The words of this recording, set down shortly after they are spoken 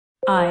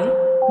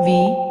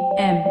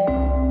IVM.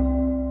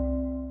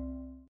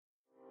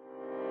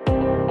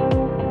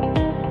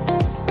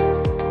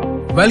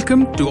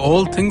 Welcome to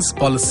All Things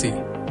Policy,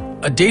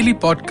 a daily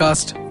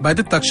podcast by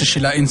the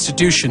Takshashila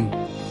Institution.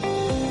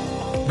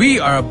 We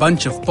are a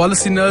bunch of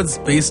policy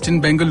nerds based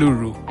in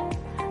Bengaluru,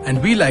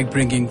 and we like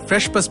bringing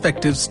fresh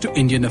perspectives to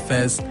Indian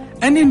affairs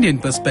and Indian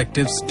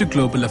perspectives to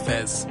global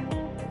affairs.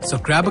 So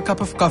grab a cup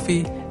of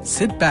coffee,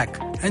 sit back,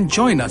 and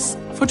join us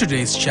for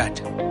today's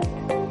chat.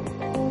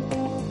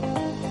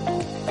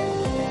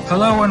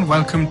 Hello and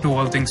welcome to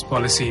All Things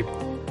Policy.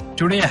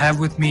 Today I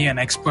have with me an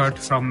expert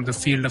from the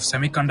field of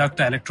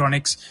semiconductor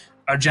electronics,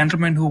 a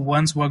gentleman who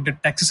once worked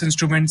at Texas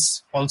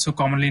Instruments, also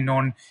commonly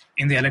known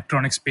in the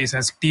electronic space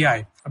as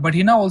TI. But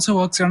he now also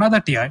works at another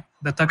TI,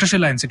 the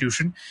Takshashila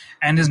Institution,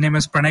 and his name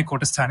is Pranay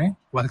Kotasthane.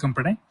 Welcome,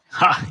 Pranay.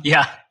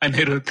 Yeah,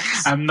 Anirudh.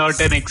 I'm not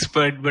an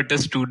expert, but a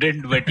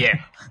student, but yeah.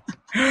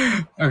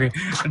 Okay,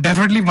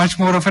 definitely much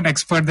more of an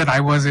expert than I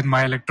was in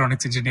my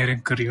electronics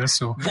engineering career.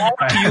 So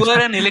you are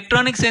an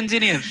electronics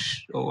engineer?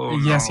 Oh,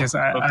 yes.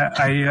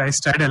 I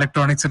studied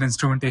electronics and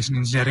instrumentation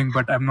engineering,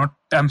 but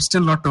I'm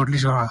still not totally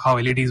sure how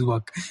LEDs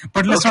work.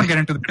 But let's not get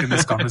into that in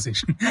this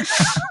conversation.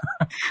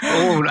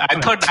 I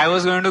thought I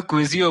was going to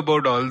quiz you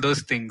about all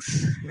those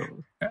things.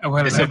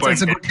 Well, it's a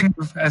good thing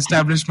to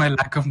establish my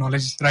lack of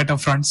knowledge right up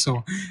front.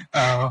 So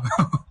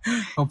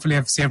hopefully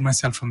I've saved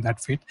myself from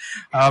that fate.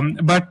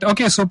 But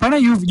okay, so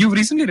Pranay, you've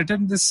recently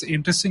written this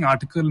interesting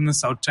article in the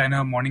South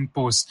China Morning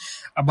Post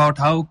about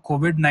how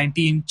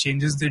COVID-19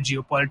 changes the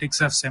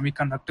geopolitics of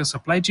semiconductor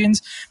supply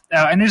chains.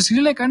 And it's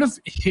really kind of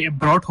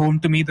brought home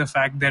to me the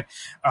fact that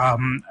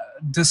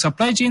the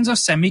supply chains of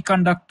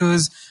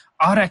semiconductors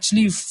are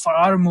actually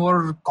far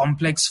more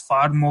complex,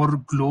 far more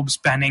globe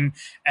spanning,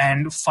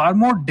 and far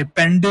more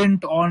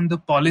dependent on the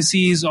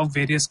policies of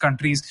various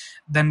countries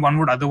than one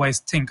would otherwise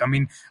think. I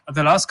mean,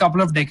 the last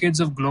couple of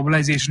decades of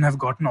globalization have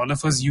gotten all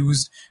of us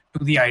used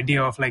to the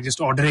idea of like just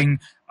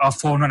ordering a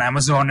phone on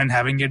Amazon and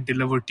having it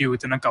delivered to you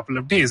within a couple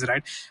of days,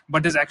 right?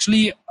 But there's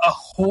actually a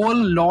whole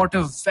lot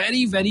of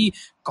very, very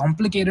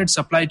complicated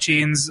supply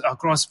chains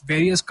across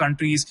various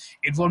countries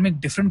involving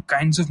different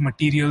kinds of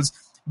materials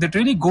that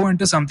really go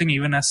into something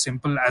even as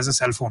simple as a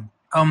cell phone.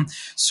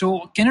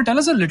 So can you tell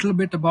us a little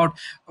bit about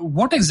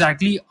what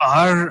exactly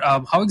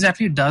how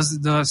exactly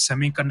does the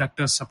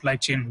semiconductor supply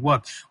chain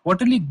work?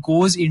 What really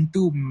goes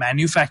into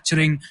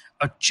manufacturing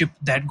a chip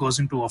that goes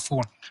into a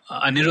phone?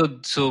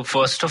 Anirudh, so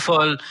first of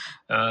all,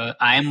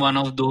 I am one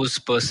of those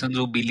persons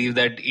who believe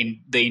that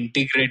the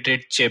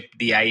integrated chip,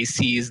 the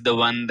IC, is the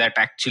one that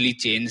actually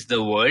changed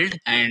the world,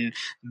 and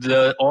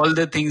all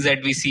the things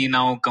that we see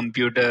now,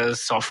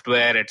 computers,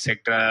 software,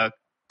 etc.,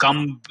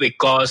 come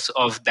because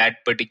of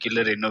that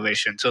particular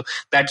innovation. So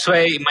that's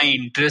why my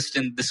interest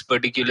in this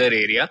particular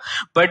area.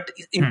 But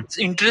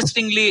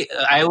interestingly,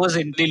 I was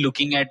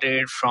looking at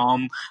it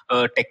from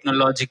a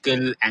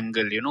technological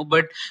angle,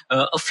 But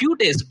a few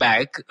days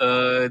back,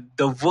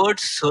 the word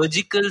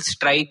surgical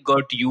strike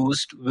got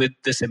used with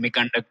the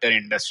semiconductor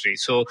industry.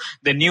 So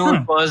the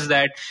news was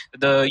that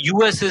the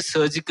US's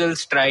surgical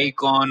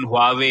strike on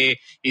Huawei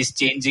is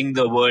changing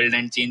the world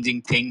and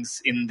changing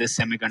things in the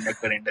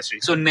semiconductor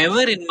industry. So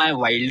never in my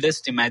wildest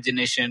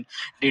imagination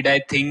did I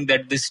think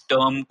that this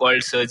term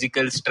called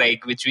surgical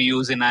strike, which we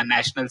use in our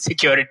national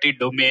security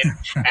domain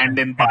and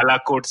in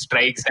Balakot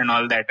strikes and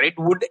all that, right,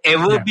 would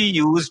ever be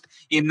used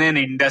in an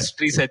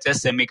industry such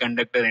as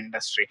semiconductor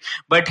industry.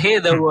 But hey,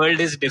 the world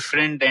is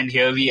different, and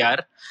here we are.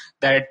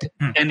 That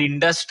an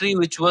industry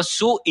which was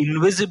so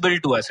invisible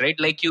to us, right?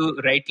 Like you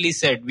rightly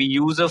said, we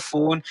use a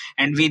phone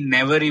and we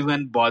never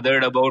even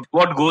bothered about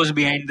what goes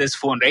behind this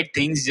phone, right?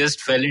 Things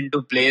just fell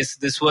into place.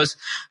 This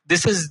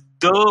is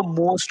the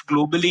most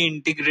globally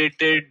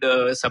integrated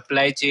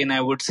supply chain,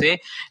 I would say,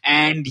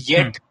 and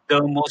yet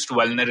the most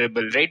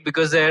vulnerable, right?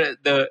 Because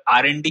the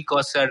R&D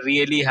costs are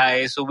really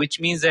high. So which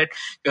means that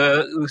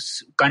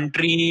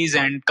countries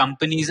and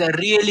companies are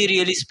really,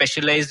 really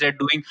specialized at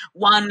doing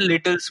one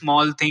little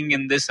small thing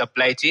in this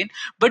supply chain.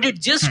 But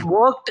it just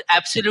worked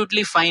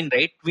absolutely fine,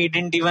 right? We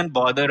didn't even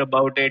bother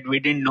about it. We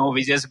didn't know.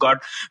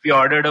 We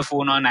ordered a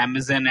phone on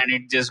Amazon and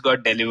it just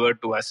got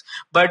delivered to us.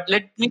 But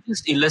let me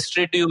just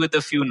illustrate to you with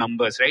a few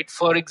numbers, right?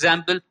 For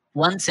example,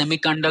 one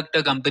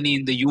semiconductor company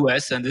in the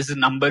US, and this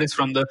number is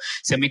from the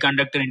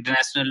Semiconductor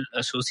International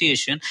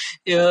Association.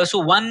 So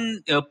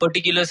one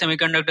particular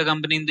semiconductor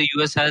company in the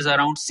US has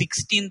around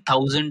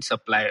 16,000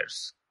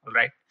 suppliers,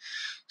 right?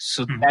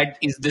 So that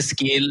is the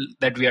scale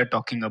that we are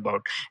talking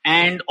about.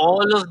 And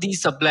all of these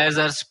suppliers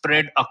are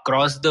spread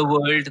across the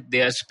world.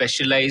 They are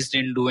specialized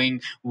in doing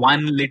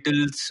one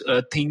little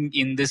thing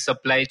in this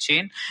supply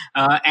chain.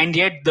 And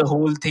yet the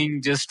whole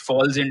thing just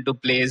falls into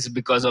place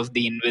because of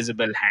the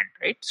invisible hand,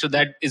 right? So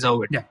that is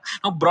how it is.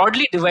 Now,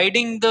 broadly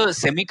dividing the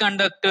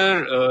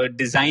semiconductor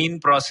design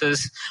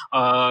process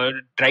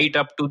right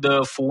up to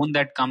the phone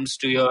that comes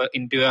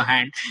into your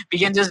hand, we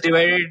can just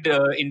divide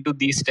it into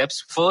these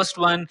steps. First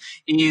one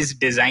is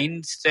design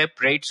step,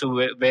 right? So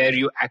where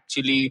you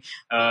actually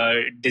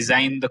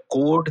design the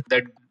code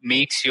that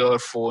makes your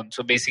phone.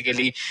 So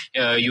basically,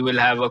 you will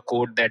have a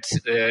code that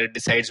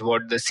decides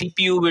what the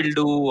CPU will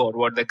do or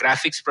what the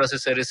graphics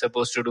processor is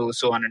supposed to do,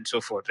 so on and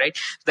so forth, right?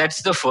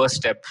 That's the first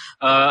step.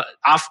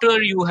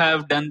 After you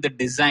have done the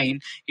design,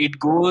 it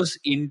goes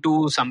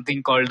into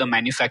something called the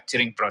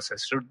manufacturing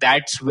process. So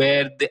that's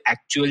where the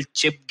actual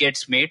chip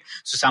gets made.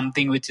 So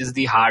something which is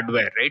the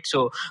hardware, right?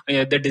 So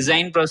the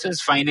design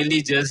process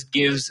finally just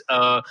gives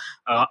a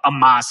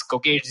mask.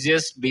 Okay, it's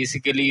just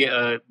basically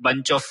a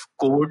bunch of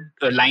code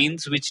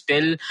lines which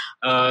tell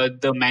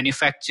the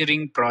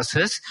manufacturing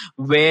process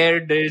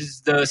where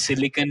there's the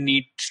silicon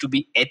needs to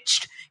be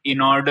etched in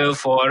order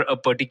for a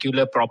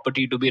particular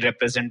property to be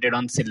represented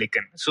on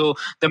silicon. So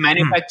the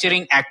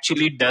manufacturing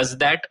actually does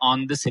that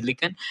on the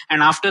silicon,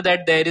 and after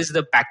that there is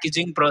the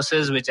packaging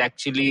process which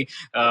actually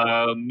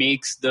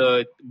makes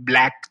the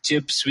black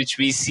chips which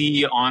we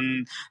see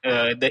on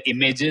the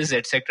images,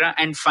 etc.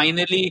 And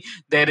finally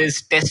there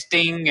is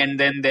testing, and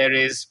then there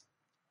is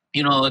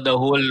the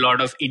whole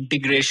lot of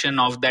integration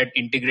of that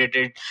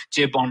integrated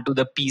chip onto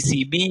the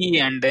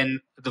PCB, and then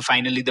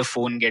finally the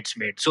phone gets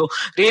made. So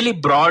really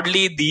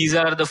broadly, these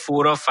are the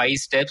 4 or 5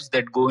 steps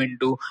that go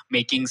into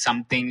making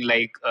something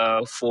like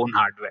phone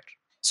hardware.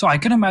 So I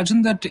can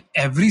imagine that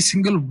every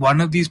single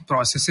one of these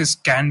processes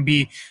can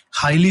be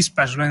highly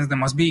specialized. There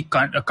must be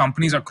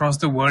companies across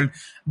the world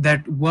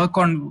that work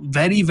on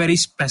very, very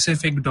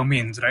specific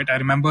domains, right? I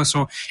remember,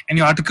 so in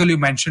your article you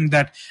mentioned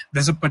that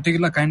there's a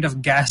particular kind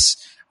of gas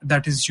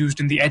that is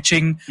used in the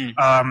etching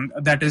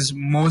that is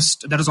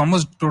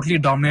almost totally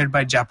dominated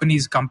by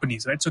Japanese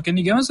companies, right? So can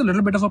you give us a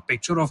little bit of a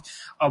picture of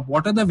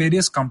what are the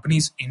various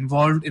companies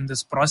involved in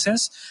this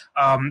process?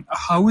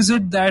 How is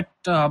it that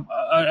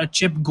a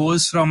chip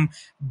goes from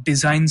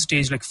design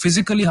stage, like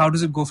physically, how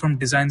does it go from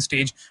design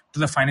stage to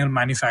the final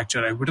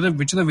manufacture? Right?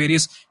 Which are the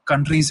various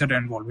countries that are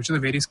involved? Which are the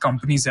various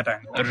companies that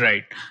are involved?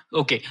 Right.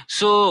 Okay.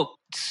 So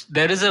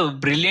there is a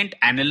brilliant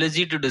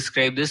analogy to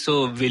describe this.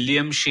 So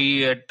William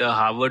Shih at the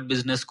Harvard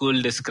Business School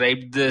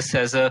described this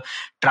as a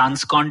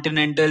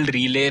transcontinental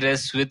relay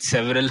race with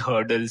several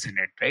hurdles in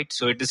it, right?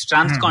 So it is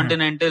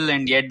transcontinental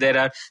and yet there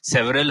are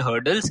several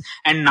hurdles.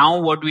 And now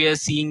what we are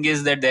seeing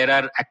is that there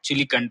are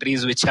actually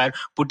countries which are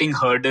putting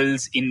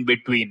hurdles in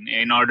between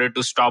in order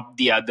to stop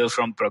the other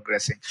from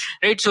progressing,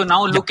 right? So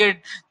now look at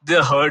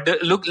the hurdle.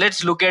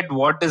 Let's look at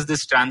what is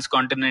this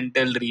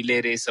transcontinental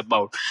relay race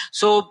about.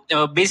 So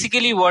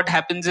basically what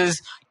happens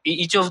is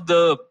each of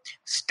the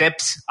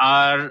steps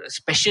are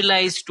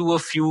specialized to a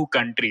few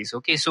countries.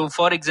 Okay, so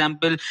for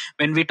example,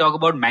 when we talk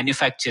about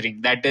manufacturing,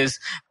 that is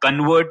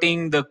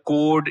converting the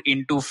code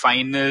into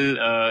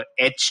final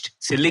etched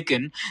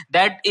silicon,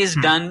 that is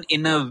done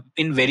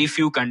in very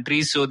few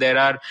countries. So there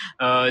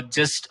are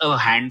just a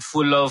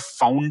handful of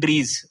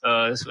foundries.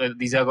 So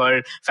these are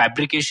called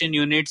fabrication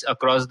units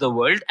across the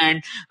world,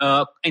 and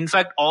in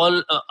fact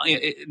all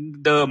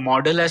the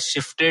model has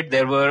shifted.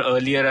 There were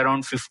earlier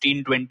around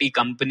 15-20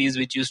 companies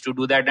which used to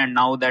do that, and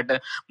now that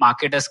the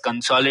market has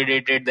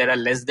consolidated, there are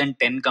less than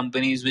 10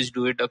 companies which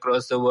do it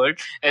across the world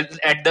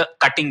at the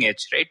cutting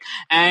edge, right?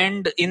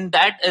 And in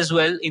that as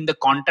well, in the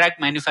contract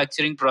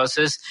manufacturing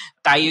process,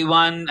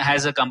 Taiwan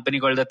has a company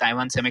called the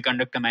Taiwan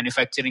Semiconductor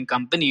Manufacturing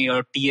Company,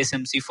 or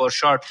TSMC for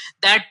short,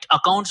 that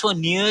accounts for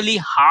nearly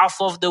half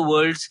of the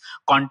world's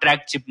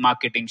contract chip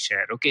marketing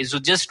share. Okay, so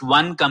just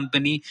one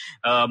company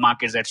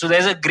markets that. So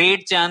there's a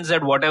great chance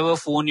that whatever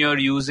phone you're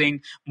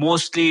using,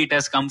 mostly it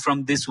has come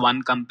from this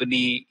one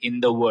company in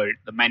the world,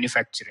 the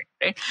manufacturing,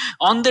 right?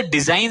 On the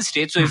design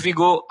stage, so if we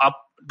go up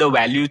the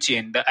value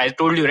chain, I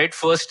told you, right,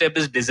 first step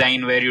is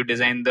design, where you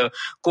design the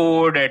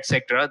code,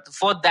 etc.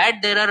 For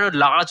that there are a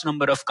large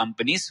number of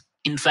companies.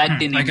 In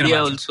fact, in India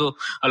also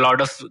a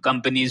lot of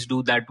companies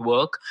do that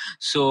work.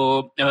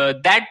 So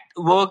that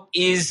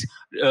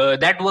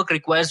work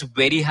requires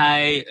very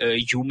high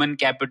human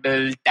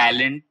capital,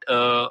 talent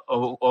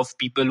of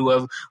people who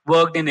have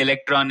worked in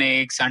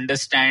electronics,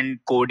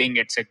 understand coding,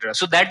 etc.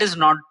 So that is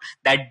not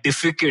that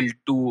difficult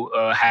to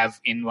have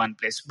in one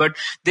place. But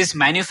this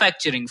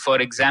manufacturing,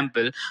 for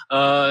example,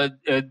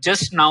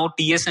 just now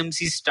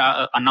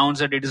TSMC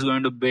announced that it is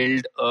going to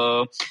build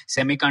a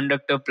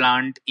semiconductor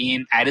plant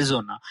in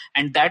Arizona,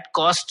 and that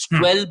costs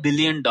 $12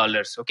 billion.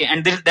 Okay,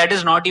 and that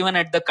is not even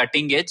at the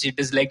cutting edge. It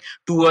is like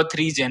 2 or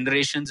 3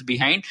 generations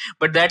behind,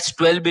 but that's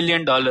 $12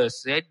 billion,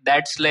 right?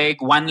 That's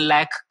like 1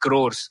 lakh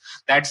crores.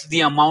 That's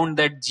the amount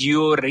that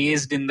Geo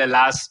raised in the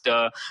last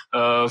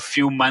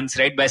few months,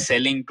 right, by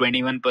selling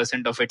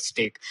 21% of its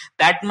stake.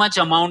 That much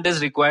amount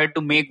is required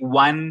to make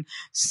one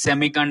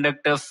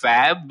semiconductor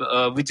fab,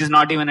 which is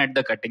not even at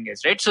the cutting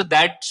edge, right? So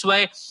that's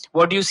why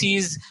what you see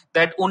is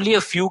that only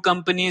a few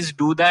companies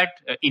do that.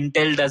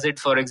 Intel does it,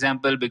 for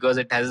example, because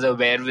it has the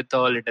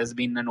wherewithal. It has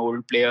been an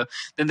old player.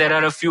 Then there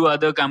are a few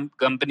other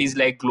companies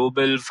like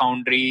Global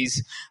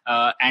Foundries,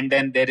 and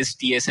then there is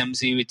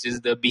TSMC, which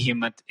is the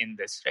behemoth in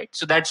this, right?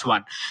 So that's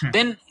one.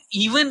 Then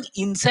even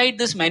inside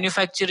this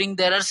manufacturing,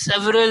 there are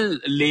several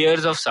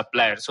layers of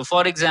suppliers. So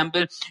for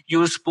example,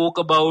 you spoke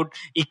about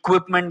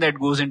equipment that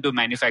goes into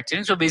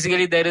manufacturing. So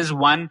basically there is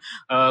one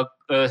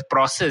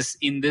process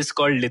in this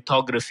called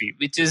lithography,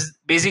 which is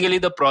basically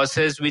the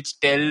process which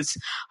tells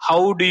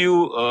how do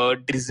you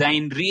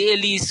design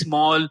really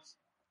small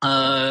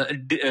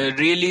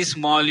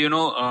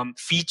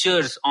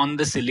features on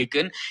the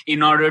silicon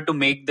in order to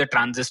make the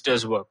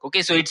transistors work.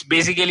 Okay, so it's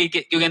basically,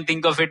 you can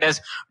think of it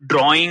as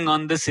drawing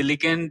on the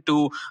silicon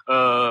to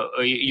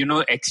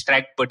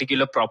extract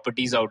particular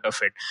properties out of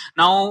it.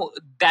 Now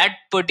that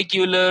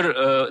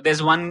particular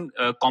there's one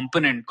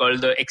component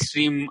called the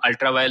extreme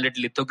ultraviolet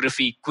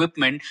lithography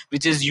equipment,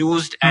 which is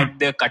used at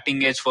the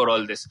cutting edge for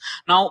all this.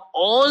 Now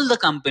all the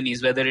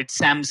companies, whether it's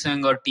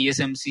Samsung or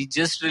TSMC,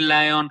 just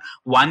rely on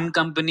one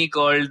company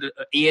called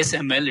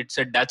ASML. It's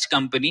a Dutch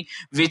company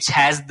which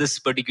has this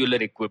particular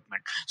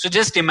equipment. So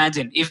just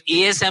imagine, if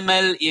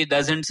ASML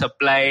doesn't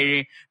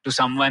supply to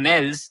someone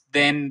else,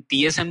 then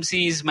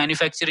TSMC's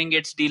manufacturing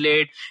gets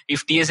delayed.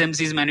 If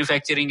TSMC's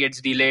manufacturing gets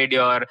delayed,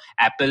 your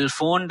Apple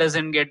phone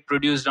doesn't get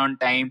produced on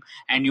time,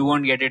 and you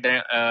won't get it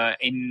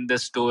in the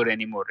store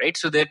anymore, right?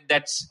 So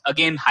that's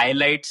again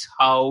highlights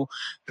how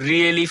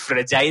really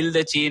fragile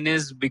the chain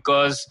is,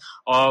 because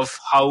of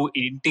how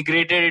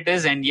integrated it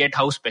is and yet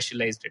how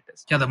specialized it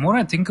is. Yeah, the more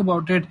I think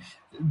about it,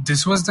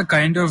 this was the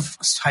kind of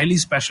highly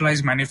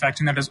specialized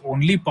manufacturing that is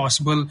only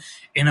possible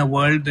in a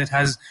world that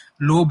has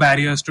low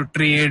barriers to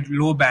trade,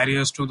 low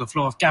barriers to the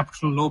flow of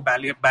capital, low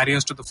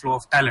barriers to the flow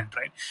of talent,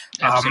 right?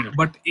 Absolutely.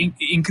 But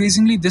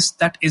increasingly,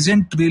 that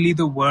isn't really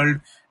the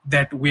world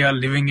that we are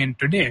living in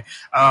today.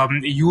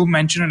 You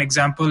mentioned an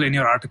example in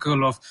your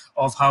article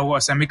of how a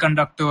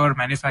semiconductor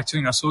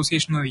manufacturing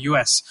association in the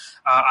US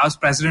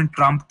asked President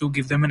Trump to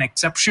give them an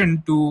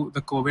exception to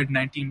the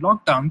COVID-19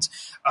 lockdowns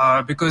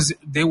because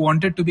they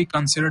wanted to be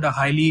considered a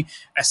highly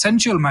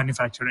essential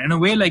manufacturer. In a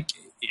way, like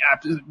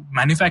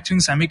manufacturing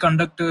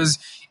semiconductors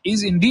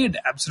is indeed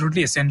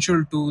absolutely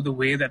essential to the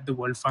way that the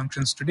world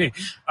functions today.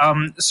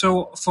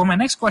 So for my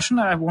next question,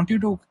 I want you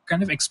to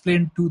kind of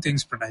explain two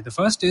things, Pranay. The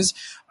first is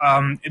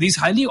these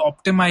highly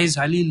optimized,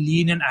 highly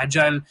lean and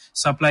agile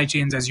supply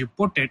chains, as you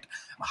put it,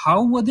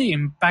 how were they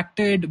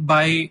impacted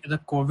by the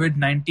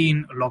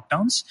COVID-19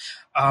 lockdowns?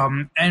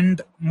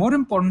 And more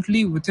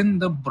importantly, within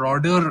the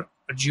broader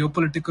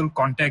geopolitical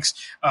context,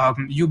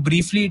 you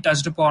briefly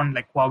touched upon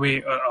like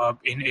Huawei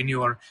in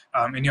your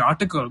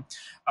article,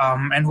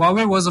 and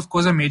Huawei was of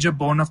course a major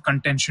bone of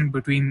contention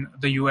between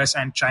the US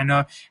and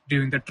China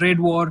during the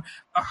trade war.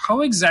 How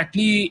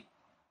exactly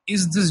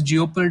is this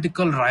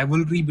geopolitical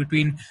rivalry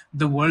between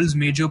the world's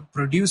major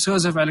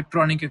producers of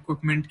electronic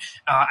equipment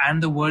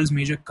and the world's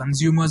major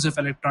consumers of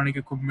electronic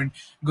equipment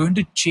going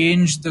to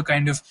change the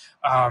kind of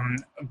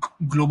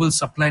global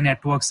supply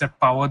networks that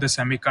power the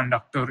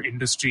semiconductor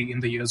industry in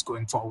the years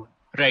going forward?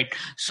 Right.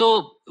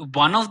 So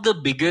one of the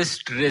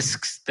biggest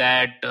risks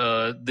that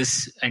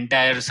this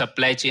entire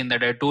supply chain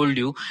that I told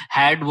you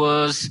had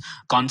was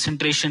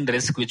concentration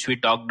risk, which we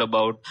talked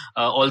about,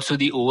 also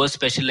the over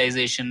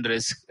specialization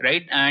risk,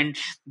 right? And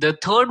the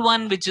third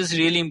one, which is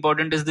really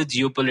important, is the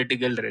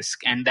geopolitical risk.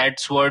 And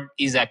that's what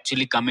is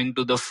actually coming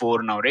to the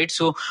fore now, right?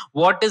 So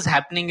what is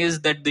happening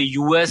is that the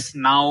US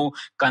now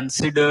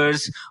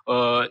considers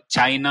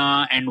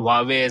China and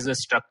Huawei as a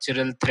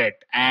structural threat.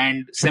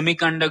 And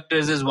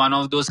semiconductors is one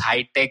of those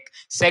high-tech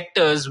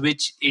sectors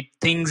which it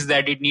thinks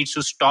that it needs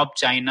to stop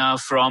China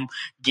from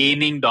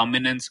gaining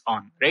dominance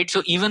on, right?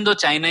 So even though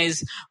China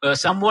is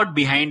somewhat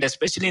behind,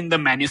 especially in the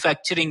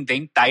manufacturing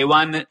thing,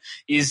 Taiwan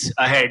is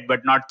ahead,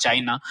 but not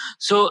China.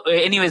 So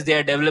anyways, they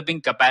are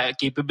developing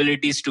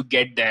capabilities to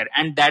get there.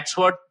 And that's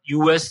what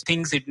US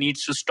thinks it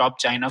needs to stop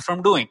China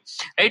from doing,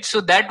 right?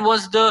 So that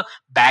was the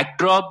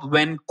backdrop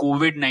when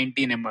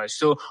COVID-19 emerged.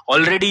 So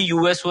already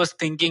US was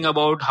thinking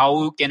about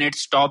how can it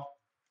stop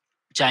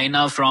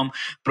China from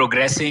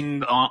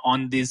progressing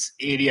on these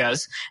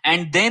areas.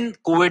 And then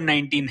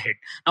COVID-19 hit.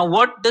 Now,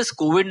 what does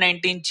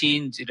COVID-19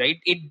 change, right?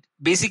 It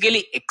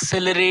basically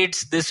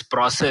accelerates this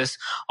process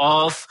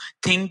of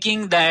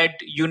thinking that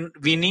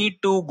we need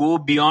to go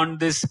beyond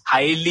this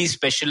highly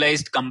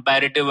specialized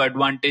comparative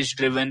advantage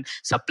driven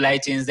supply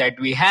chains that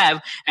we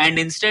have, and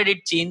instead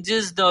it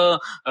changes the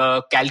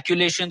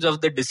calculations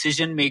of the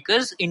decision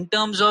makers in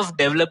terms of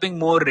developing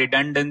more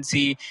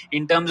redundancy,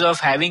 in terms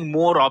of having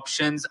more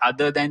options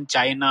other than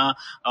China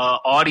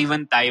or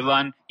even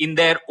Taiwan in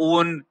their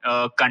own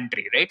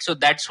country, right? So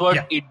that's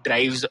what it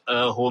drives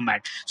home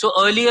at. So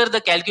earlier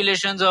the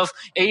calculations of,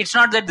 it's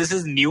not that this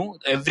is new.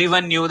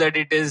 Everyone knew that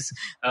it is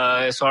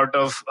sort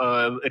of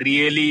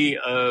really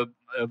a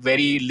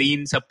very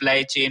lean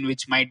supply chain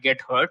which might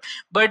get hurt,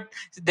 but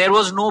there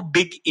was no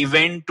big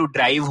event to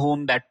drive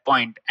home that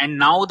point. And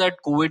now that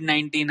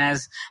COVID-19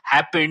 has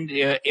happened,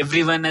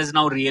 everyone is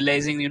now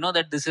realizing,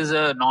 that this is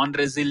a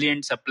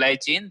non-resilient supply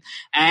chain,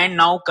 and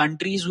now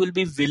countries will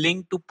be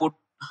willing to put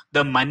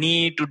the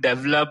money to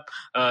develop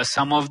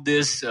some of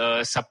this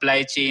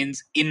supply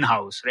chains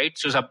in-house, right?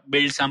 So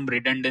build some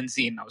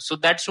redundancy in-house. So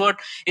that's what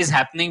is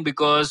happening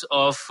because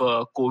of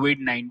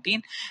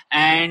COVID-19.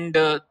 And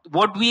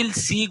what we'll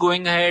see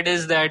going ahead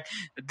is that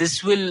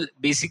this will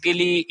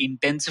basically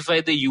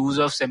intensify the use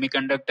of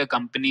semiconductor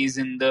companies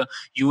in the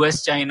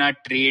US-China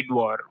trade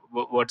war,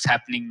 what's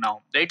happening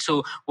now, right?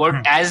 So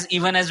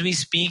even as we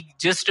speak,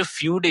 just a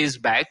few days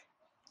back,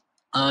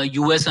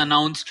 US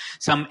announced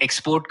some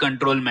export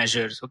control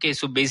measures. Okay,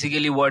 so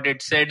basically what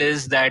it said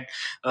is that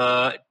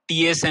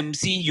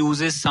TSMC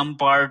uses some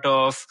part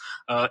of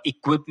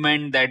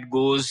equipment that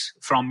goes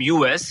from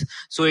US.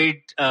 So it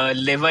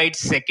levied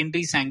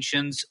secondary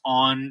sanctions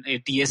on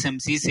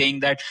TSMC, saying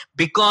that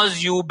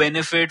because you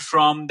benefit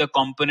from the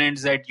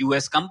components that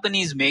US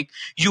companies make,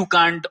 you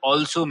can't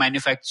also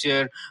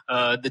manufacture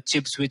the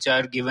chips which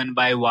are given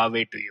by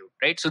Huawei to you.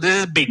 Right, so this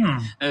is big.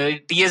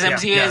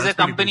 TSMC is a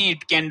company;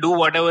 it can do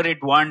whatever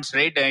it wants.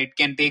 Right, it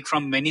can take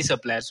from many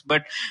suppliers.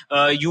 But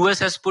US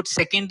has put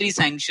secondary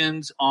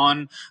sanctions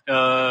on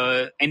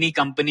any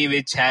company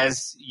which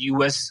has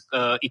US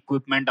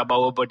equipment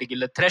above a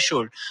particular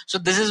threshold. So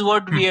this is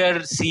what we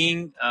are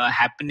seeing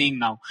happening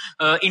now.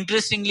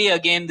 Interestingly,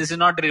 again, this is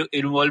not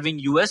involving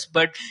US,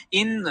 but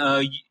in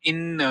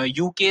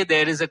UK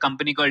there is a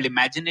company called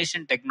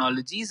Imagination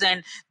Technologies,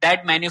 and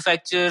that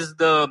manufactures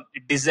the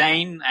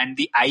design and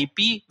the IP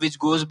which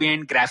goes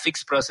behind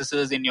graphics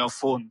processors in your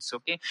phones,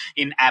 okay,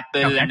 in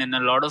Apple and in a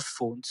lot of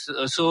phones.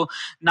 So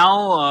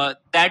now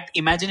that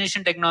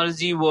Imagination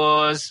Technology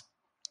was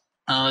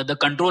the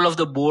control of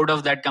the board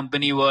of that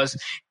company was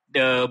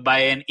by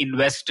an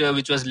investor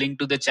which was linked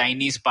to the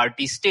Chinese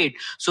party state.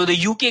 So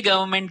the UK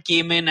government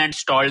came in and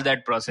stalled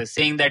that process,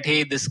 saying that,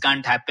 hey, this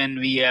can't happen.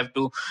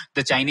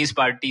 The Chinese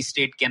party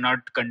state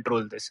cannot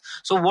control this.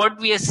 So what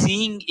we are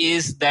seeing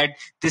is that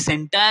this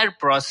entire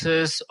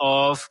process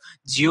of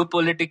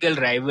geopolitical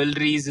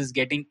rivalries is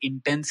getting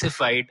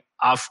intensified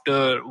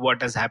after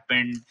what has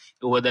happened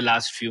over the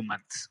last few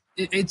months.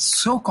 It's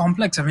so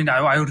complex. I mean,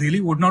 I really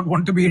would not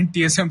want to be in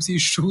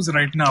TSMC's shoes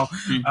right now,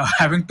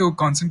 having to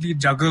constantly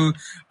juggle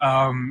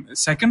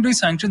secondary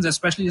sanctions,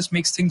 especially just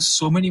makes things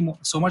so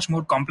much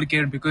more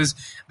complicated, because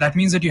that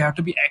means that you have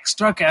to be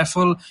extra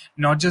careful,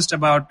 not just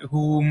about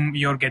whom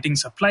you're getting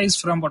supplies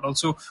from, but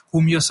also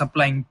whom you're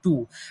supplying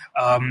to.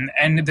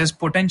 And there's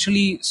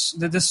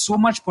so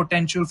much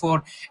potential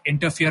for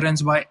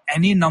interference by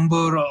any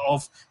number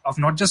of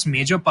not just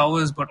major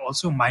powers, but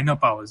also minor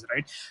powers,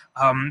 right?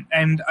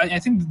 And I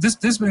think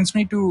this brings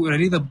me to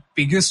really the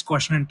biggest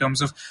question in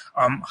terms of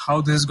how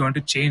this is going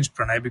to change,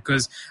 Pranay,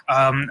 because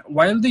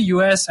while the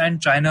US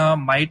and China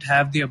might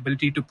have the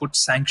ability to put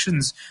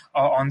sanctions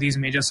on these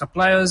major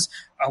suppliers,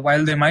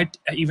 while they might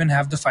even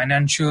have the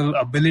financial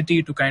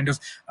ability to kind of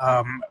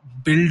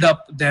build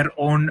up their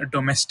own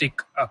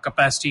domestic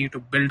capacity, to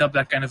build up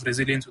that kind of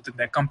resilience within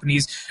their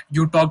companies.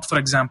 You talked, for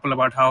example,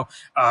 about how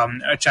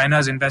China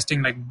is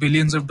investing like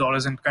billions of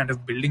dollars in kind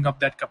of building up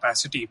that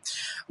capacity.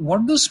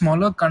 What do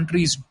smaller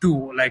countries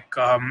do? Like,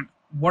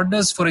 what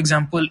does, for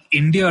example,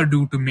 India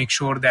do to make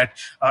sure that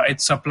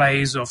its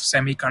supplies of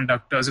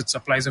semiconductors, its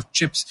supplies of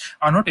chips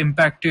are not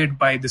impacted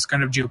by this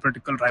kind of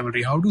geopolitical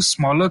rivalry? How do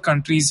smaller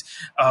countries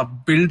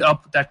build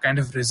up that kind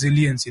of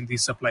resilience in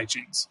these supply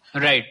chains?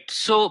 Right.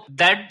 So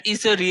that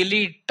is a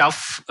really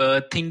tough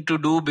thing to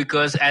do,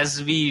 because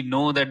as we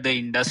know that the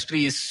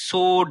industry is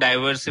so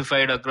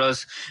diversified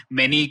across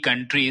many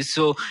countries.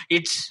 So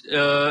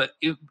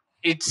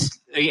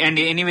and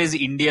anyways,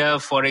 India,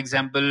 for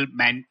example,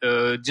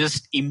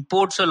 just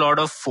imports a lot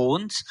of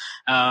phones,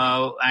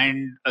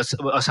 and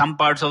some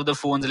parts of the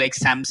phones, like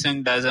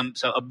Samsung does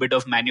a bit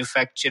of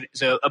manufacture,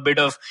 so a bit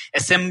of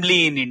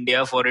assembly in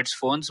India for its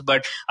phones,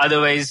 but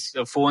otherwise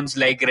phones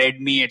like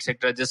Redmi,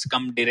 etc., just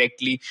come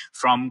directly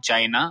from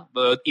China,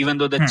 even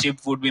though the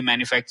chip would be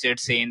manufactured,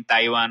 say, in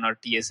Taiwan or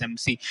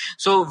TSMC.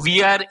 So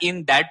we are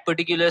in that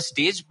particular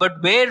stage,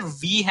 but where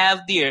we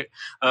have the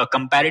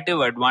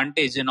comparative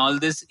advantage in all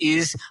this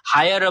is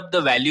higher up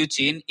the value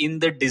chain in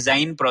the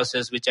design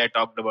process, which I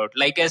talked about.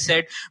 Like I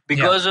said,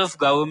 because of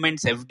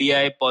government's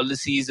FDI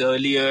policies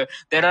earlier,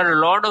 there are a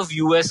lot of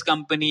US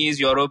companies,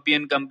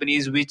 European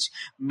companies, which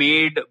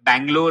made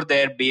Bangalore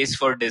their base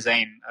for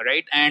design,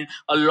 right? And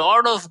a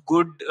lot of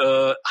good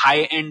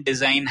high-end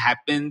design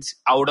happens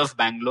out of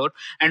Bangalore.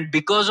 And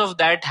because of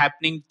that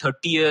happening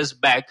 30 years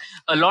back,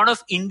 a lot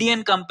of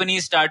Indian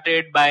companies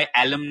started by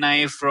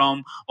alumni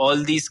from all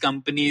these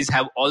companies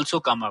have also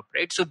come up,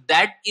 right? So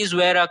that is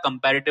where our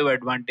comparative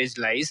advantage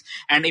lies.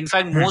 And in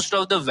fact, most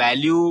of the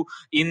value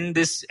in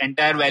this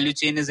entire value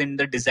chain is in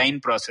the design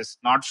process,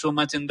 not so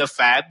much in the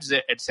fabs,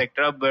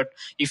 etc. But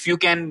if you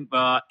can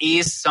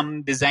ace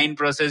some design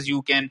process,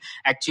 you can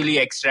actually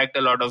extract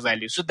a lot of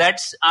value. So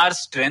that's our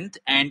strength,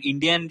 and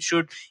Indian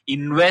should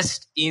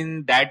invest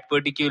in that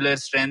particular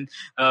strength,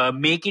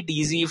 make it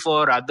easy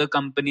for other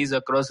companies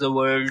across the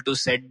world to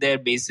set their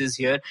bases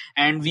here,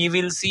 and we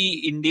will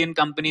see Indian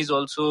companies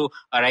also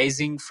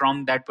arising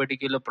from that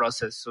particular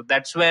process. So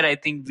that's where I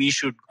think we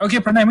should. Okay,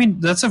 Pranay, I mean,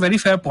 that's a very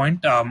fair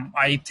point.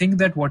 I think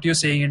that what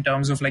you're saying in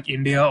terms of like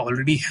India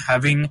already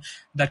having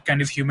that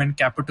kind of human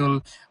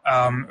capital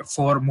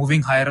for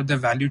moving higher up the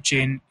value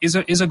chain is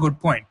a good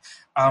point.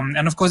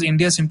 And of course,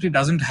 India simply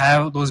doesn't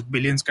have those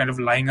billions kind of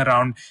lying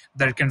around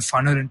that it can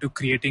funnel into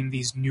creating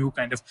these new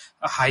kind of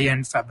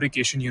high-end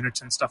fabrication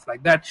units and stuff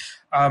like that.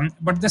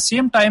 But at the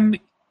same time,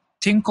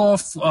 think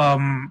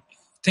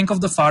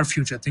of the far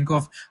future. Think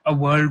of a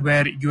world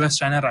where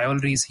US-China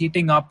rivalry is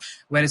heating up,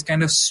 where it's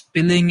kind of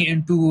spilling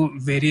into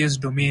various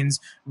domains.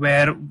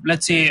 Where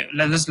let's say,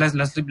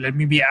 let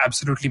me be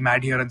absolutely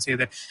mad here and say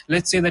that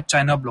let's say that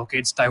China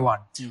blockades Taiwan,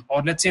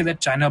 or let's say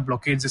that China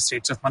blockades the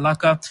Straits of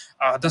Malacca,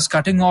 thus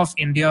cutting off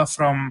India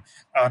from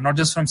not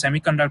just from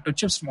semiconductor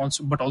chips,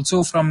 but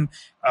also from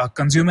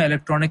consumer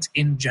electronics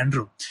in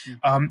general.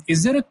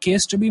 Is there a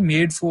case to be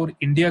made for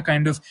India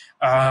kind of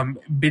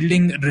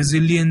building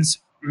resilience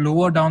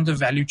lower down the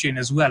value chain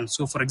as well?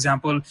 So, for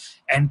example,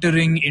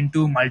 entering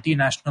into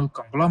multinational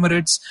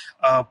conglomerates,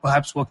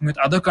 perhaps working with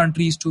other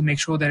countries to make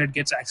sure that it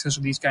gets access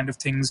to these kind of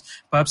things,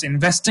 perhaps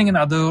investing in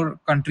other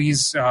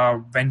countries'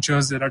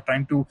 ventures that are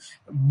trying to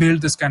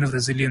build this kind of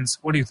resilience.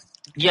 What do you think?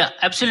 Yeah,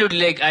 absolutely.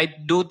 Like, I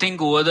do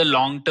think over the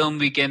long term,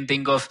 we can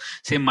think of,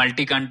 say,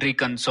 multi-country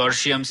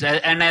consortiums.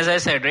 And as I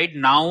said, right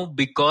now,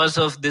 because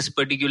of this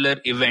particular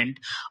event,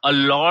 a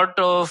lot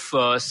of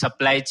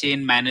supply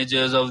chain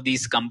managers of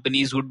these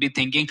companies would be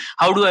thinking,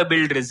 how do I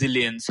build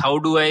resilience? How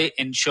do I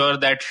ensure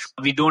that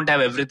we don't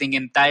have everything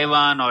in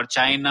Taiwan or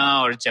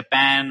China or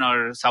Japan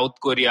or South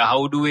Korea?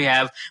 How do we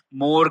have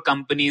more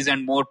companies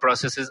and more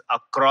processes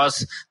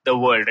across the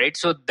world, right?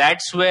 So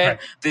that's where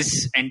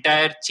this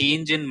entire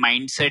change in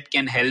mindset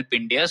can help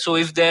India. So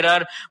if there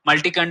are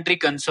multi-country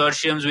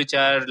consortiums which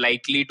are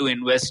likely to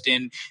invest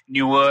in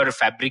newer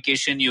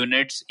fabrication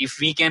units, if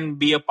we can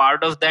be a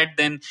part of that,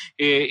 then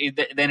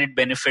it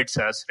benefits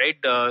us, right?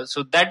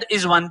 So that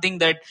is one thing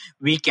that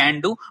we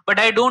can do. But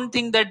I don't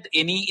think that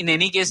in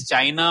any case,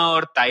 China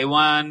or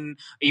Taiwan,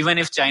 even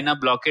if China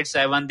blockades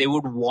Taiwan, they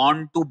would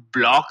want to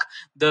block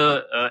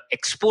the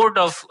export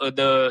of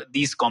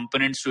these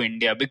components to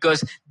India,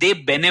 because they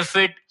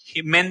benefit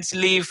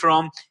immensely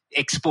from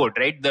export,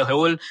 right? The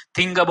whole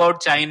thing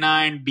about China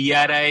and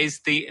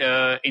BRI's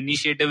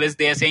initiative is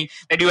they are saying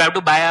that you have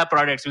to buy our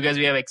products because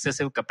we have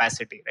excessive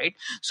capacity, right?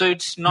 So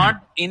it's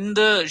not in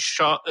the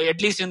short,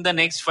 at least in the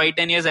next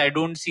 5-10 years, I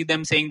don't see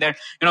them saying that,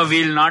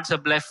 we'll not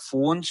supply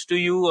phones to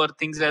you or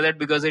things like that,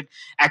 because it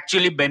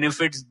actually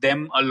benefits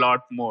them a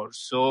lot more.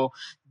 So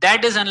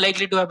that is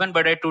unlikely to happen,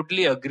 but I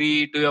totally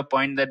agree to your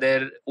point that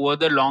over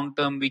the long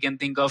term, we can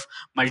think of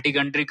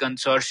multi-country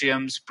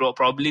consortiums,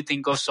 probably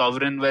think of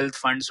sovereign wealth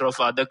funds of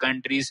other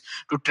countries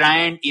to try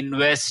and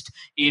invest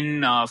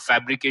in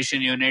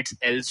fabrication units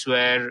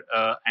elsewhere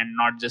and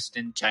not just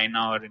in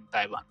China or in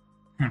Taiwan.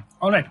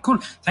 All right, cool.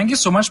 Thank you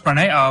so much,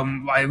 Pranay.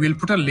 I will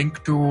put a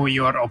link to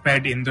your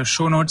op-ed in the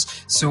show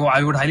notes. So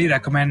I would highly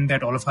recommend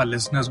that all of our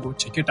listeners go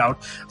check it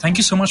out. Thank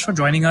you so much for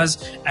joining us.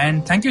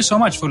 And thank you so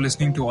much for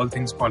listening to All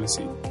Things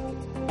Policy.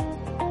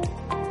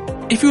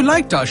 If you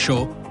liked our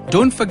show,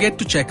 don't forget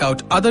to check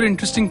out other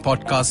interesting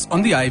podcasts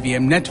on the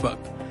IVM network.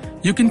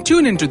 You can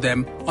tune into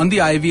them on the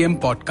IVM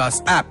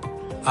Podcast app,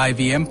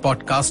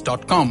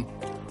 ivmpodcast.com,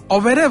 or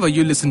wherever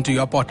you listen to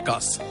your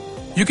podcasts.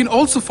 You can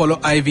also follow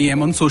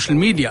IVM on social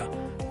media.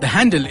 The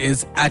handle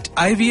is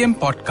 @IVM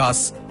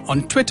Podcasts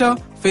on Twitter,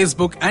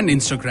 Facebook, and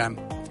Instagram.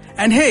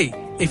 And hey,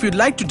 if you'd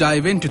like to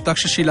dive into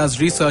Takshashila's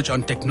research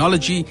on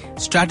technology,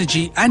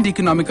 strategy, and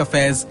economic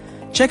affairs,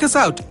 check us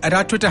out at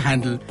our Twitter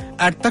handle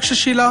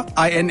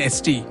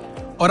 @TakshashilaINST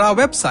or our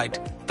website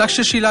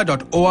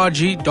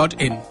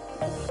takshashila.org.in.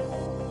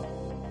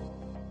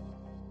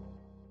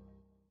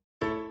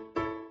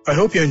 I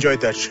hope you enjoyed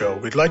that show.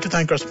 We'd like to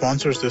thank our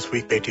sponsors this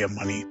week, Paytm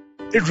Money.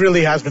 It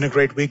really has been a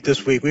great week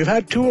this week. We've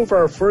had two of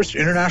our first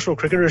international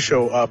cricketers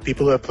show up,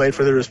 people who have played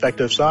for their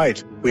respective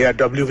sides. We had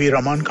W.V.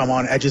 Raman come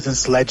on Edges and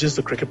Sledges,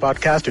 the cricket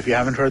podcast. If you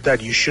haven't heard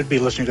that, you should be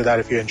listening to that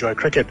if you enjoy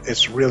cricket.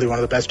 It's really one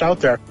of the best out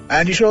there.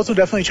 And you should also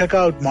definitely check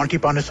out Monty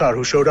Panesar,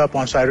 who showed up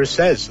on Cyrus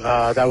Says.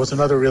 That was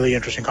another really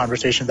interesting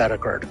conversation that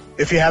occurred.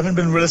 If you haven't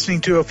been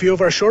listening to a few of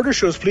our shorter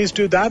shows, please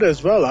do that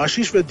as well.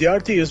 Ashish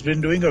Vidyarthi has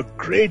been doing a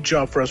great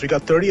job for us. We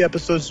got 30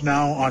 episodes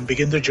now on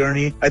Begin the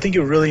Journey. I think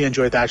you really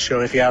enjoyed that show.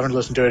 If you haven't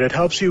listened to it,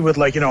 it helps you with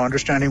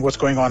understanding what's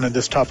going on in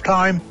this tough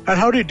time and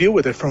how to deal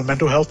with it from a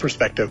mental health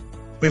perspective.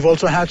 We've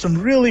also had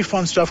some really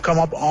fun stuff come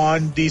up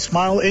on the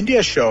Smile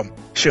India show.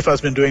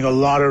 Shifa's been doing a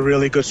lot of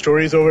really good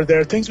stories over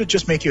there, things that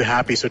just make you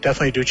happy, so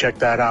definitely do check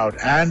that out.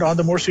 And on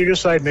the more serious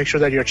side, make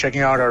sure that you're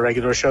checking out our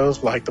regular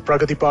shows like the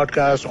Pragati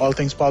podcast, All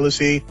Things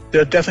Policy.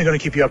 They're definitely going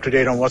to keep you up to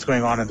date on what's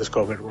going on in this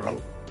COVID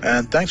world.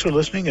 And thanks for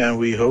listening, and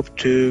we hope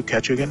to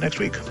catch you again next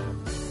week.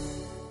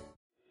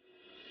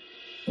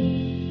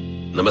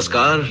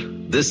 Namaskar.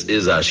 This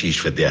is Ashish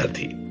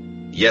Vidyarthi.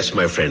 Yes,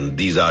 my friend,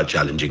 these are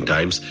challenging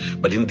times,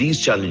 but in these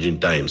challenging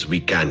times,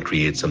 we can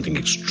create something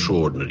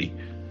extraordinary.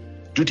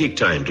 Do take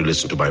time to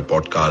listen to my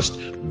podcast,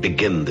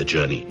 Begin the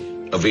Journey,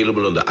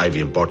 available on the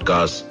IVM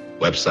Podcast,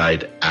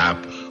 website, app,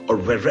 or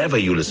wherever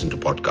you listen to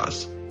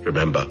podcasts.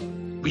 Remember,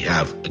 We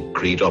have a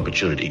great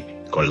opportunity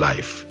called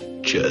life.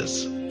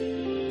 Cheers.